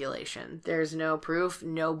just speculation. There's no proof.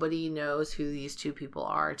 Nobody knows who these two people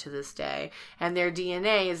are to this day, and their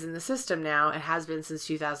DNA is in the system now. It has been since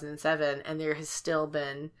 2007, and there has still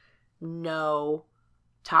been no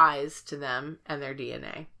ties to them and their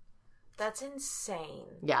DNA. That's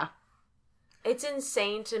insane. Yeah. It's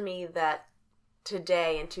insane to me that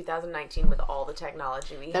today in 2019 with all the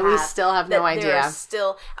technology we that have. we still have no idea. There are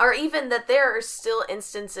still, or even that there are still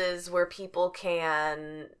instances where people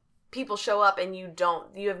show up and you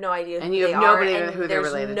have no idea who and you they have are, nobody and who they're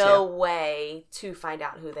related to. There's no way to find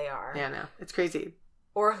out who they are. Yeah, no. It's crazy.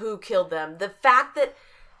 Or who killed them. The fact that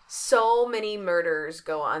so many murders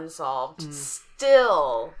go unsolved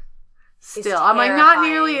still, I'm like, not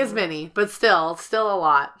nearly as many, but still a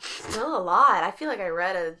lot. Still a lot. I feel like I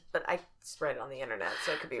read but I just read it on the internet,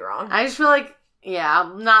 so I could be wrong. I just feel like,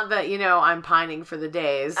 yeah, not that, I'm pining for the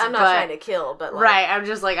days. I'm not trying to kill, but like... Right, I'm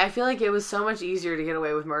just like, I feel like it was so much easier to get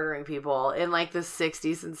away with murdering people in like the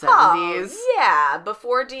 60s and 70s. Oh, yeah,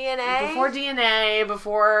 before DNA. Before the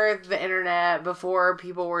internet, before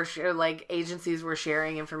people were, agencies were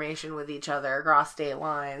sharing information with each other across state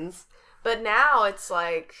lines. But now it's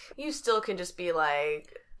like, you still can just be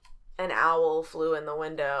like... An owl flew in the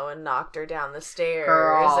window and knocked her down the stairs.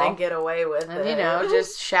 Girl. And get away with it. And,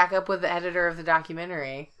 just shack up with the editor of the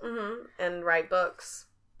documentary. Mm-hmm. And write books.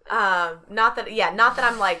 Not that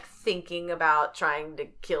I'm like thinking about trying to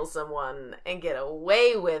kill someone and get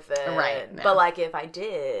away with it. Right. No. But like if I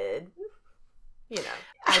did,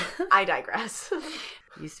 I digress.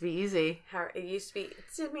 Used to be easy. It used to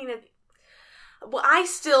be,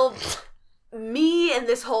 me and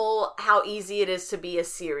this whole how easy it is to be a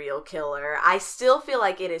serial killer, I still feel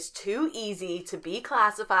like it is too easy to be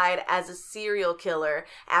classified as a serial killer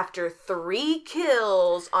after 3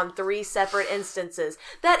 kills on 3 separate instances.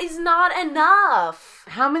 That is not enough.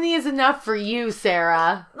 How many is enough for you,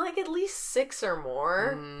 Sarah? Like at least 6 or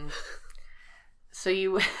more. So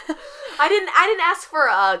you... I didn't ask for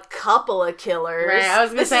a couple of killers. Right, I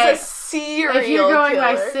was going to say... This is a serial if you're going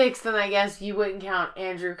killer. by 6, then I guess you wouldn't count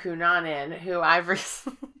Andrew Cunanan, who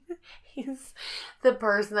he's the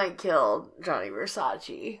person that killed Gianni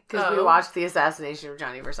Versace. Because we watched the assassination of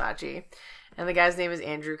Gianni Versace. And the guy's name is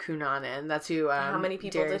Andrew Cunanan. That's who... How many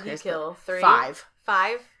people did he kill? 3? 5.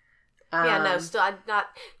 5? Yeah, no, still, I'm not...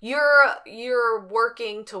 You're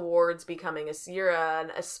working towards becoming you're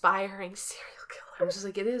an aspiring serial killer. I'm just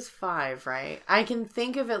like, it is 5, right? I can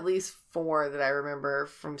think of at least 4 that I remember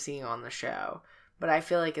from seeing on the show. But I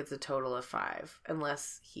feel like it's a total of 5.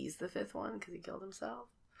 Unless he's the 5th one, because he killed himself.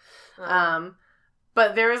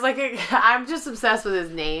 But there was I'm just obsessed with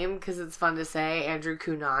his name, because it's fun to say. Andrew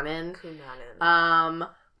Cunanan.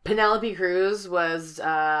 Penelope Cruz was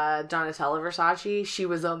Donatella Versace. She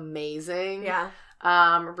was amazing. Yeah.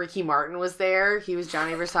 Ricky Martin was there. He was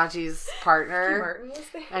Gianni Versace's partner. Ricky Martin was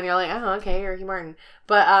there. And you're like, oh, okay, Ricky Martin.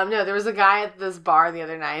 But no, there was a guy at this bar the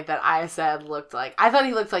other night that I said I thought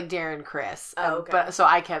he looked like Darren Criss. Oh, okay. But so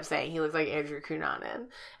I kept saying he looked like Andrew Cunanan.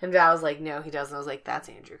 And I was like, no, he doesn't. I was like, that's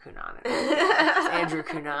Andrew Cunanan. It's Andrew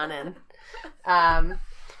Cunanan.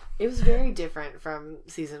 It was very different from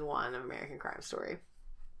season 1 of American Crime Story.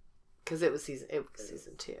 Because it was season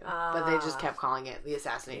 2. But they just kept calling it The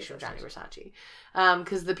Assassination of Gianni Versace.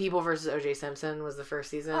 Because The People vs. O.J. Simpson was the first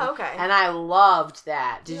season. Oh, okay. And I loved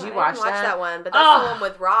that. Did you watch that? I didn't watch that one, but that's the one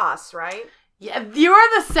with Ross, right? Yeah, you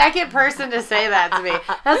are the second person to say that to me.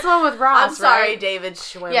 That's the one with Ross, I'm sorry, right? David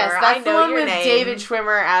Schwimmer. Yes, that's I know the one your with name. David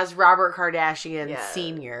Schwimmer as Robert Kardashian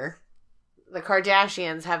Sr. The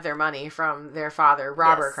Kardashians have their money from their father,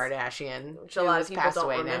 Robert Kardashian, which a lot of people don't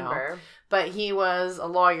remember. Now. But he was a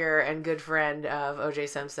lawyer and good friend of O.J.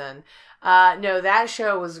 Simpson. No, that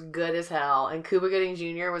show was good as hell. And Cuba Gooding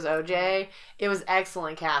Jr. was O.J. It was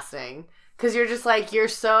excellent casting. Because you're just like, you're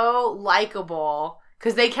so likable.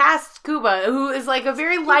 Because they cast Cuba, who is like a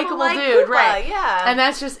very likable dude, Cuba, right? Yeah, and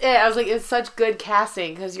that's just it. I was like, it's such good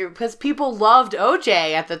casting because people loved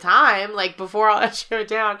OJ at the time, like before all that shit went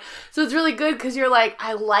down. So it's really good because you're like,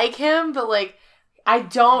 I like him, but like, I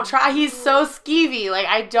don't try. He's so skeevy, like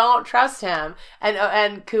I don't trust him.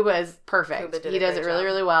 And Cuba is perfect. He does it really,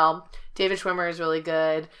 really well. David Schwimmer is really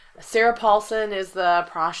good. Sarah Paulson is the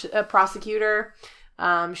prosecutor.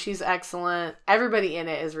 She's excellent. Everybody in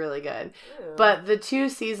it is really good. Ew. But the 2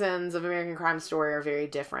 seasons of American Crime Story are very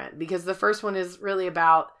different because the first one is really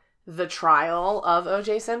about the trial of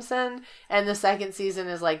O.J. Simpson, and the second season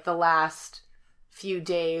is like the last few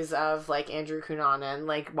days of like Andrew Cunanan,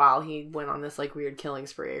 like while he went on this like weird killing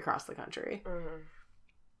spree across the country.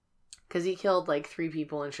 Because he killed like 3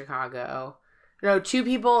 people in Chicago. No, 2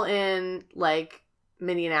 people in like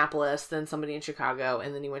Minneapolis, then somebody in Chicago,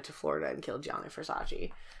 and then he went to Florida and killed Gianni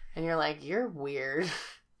Versace. And you're like, you're weird.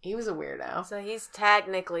 He was a weirdo. So he's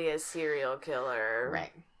technically a serial killer.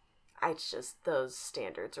 Right. Those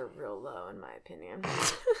standards are real low in my opinion.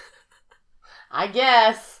 I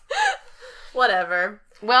guess. Whatever.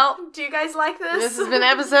 Well, Do you guys like this? this has been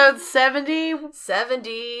episode 70. 70.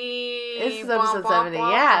 This is episode 70.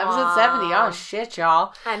 Yeah, episode 70. Oh, shit,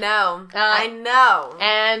 y'all. I know. I know.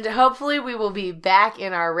 And hopefully we will be back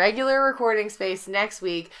in our regular recording space next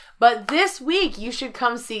week. But this week, you should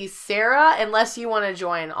come see Sarah, unless you want to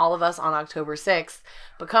join all of us on October 6th.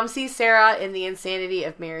 But come see Sarah in The Insanity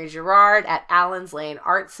of Mary Gerard at Allen's Lane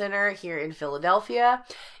Art Center here in Philadelphia.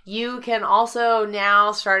 You can also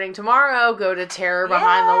now, starting tomorrow, go to Terror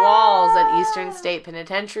Behind the Walls at Eastern State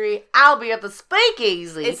Penitentiary. I'll be at the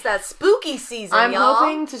Speakeasy. It's that spooky season, I'm y'all.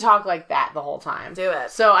 hoping to talk like that the whole time. Do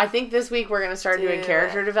it. So I think this week we're going to start doing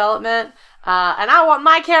character development. And I want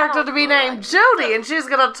my character to be named Judy, and she's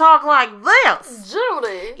going to talk like this.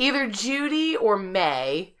 Judy. Either Judy or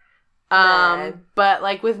May. But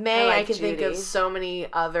like with May, I can think of so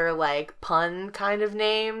many other like pun kind of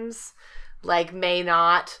names. Like May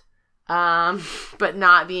Not, but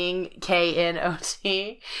not being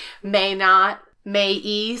K-N-O-T. May Not. May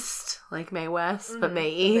East, like May West, but May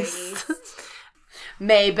East.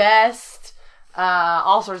 May Best.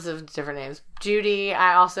 All sorts of different names. Judy.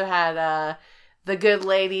 I also had the good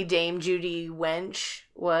lady Dame Judy Wench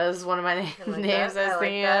was one of my names I was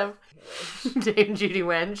thinking of. Dame Judy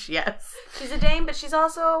Wench, yes. She's a dame, but she's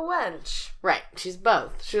also a wench. Right, she's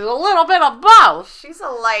both. She's a little bit of both. She's a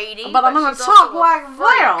lady, but I'm going to talk like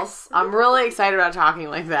this. I'm really excited about talking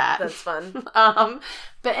like that. That's fun.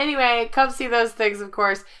 But anyway, come see those things, of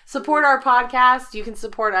course. Support our podcast. You can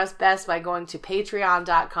support us best by going to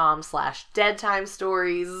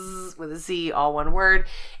patreon.com/deadtimestories with a Z, all one word.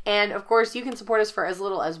 And of course, you can support us for as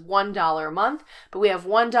little as $1 a month. But we have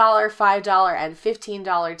 $1, $5, and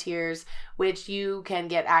 $15 tiers, which you can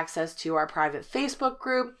get access to our private Facebook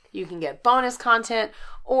group. You can get bonus content,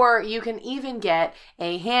 or you can even get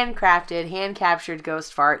a handcrafted, hand-captured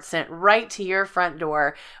ghost fart sent right to your front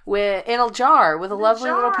door in a jar with a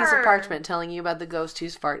lovely little piece of parchment telling you about the ghost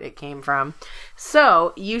whose fart it came from.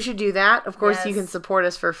 So you should do that. Of course, you can support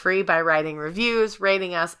us for free by writing reviews,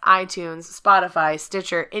 rating us, iTunes, Spotify,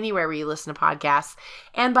 Stitcher, anywhere where you listen to podcasts,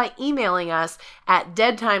 and by emailing us at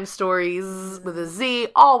deadtimestories with a Z,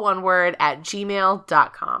 all one word, at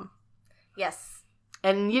gmail.com. Yes.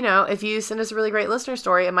 And, you know, if you send us a really great listener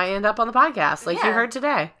story, it might end up on the podcast, like you heard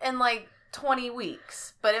today. In like 20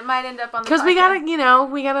 weeks. But it might end up on the podcast. Because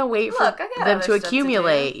we gotta wait for them to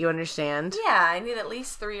accumulate, you understand? Yeah, I need at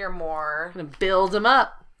least 3 or more. I'm gonna build them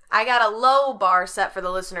up. I got a low bar set for the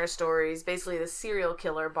listener stories, basically the serial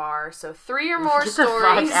killer bar. So 3 or more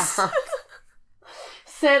stories.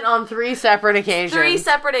 Sent on 3 separate occasions. 3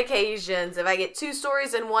 separate occasions. If I get 2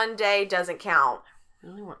 stories in one day, doesn't count. I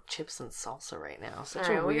really want chips and salsa right now. Such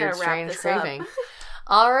a weird, strange craving.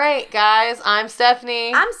 All right, guys. I'm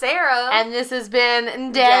Stephanie. I'm Sarah. And this has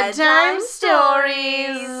been Dead Time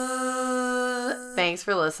Stories. Thanks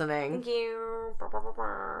for listening. Thank you.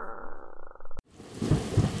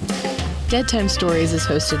 Dead Time Stories is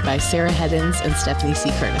hosted by Sarah Heddens and Stephanie C.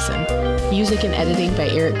 Kernison. Music and editing by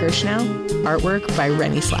Eric Gershnow. Artwork by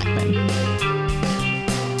Rennie Slackman.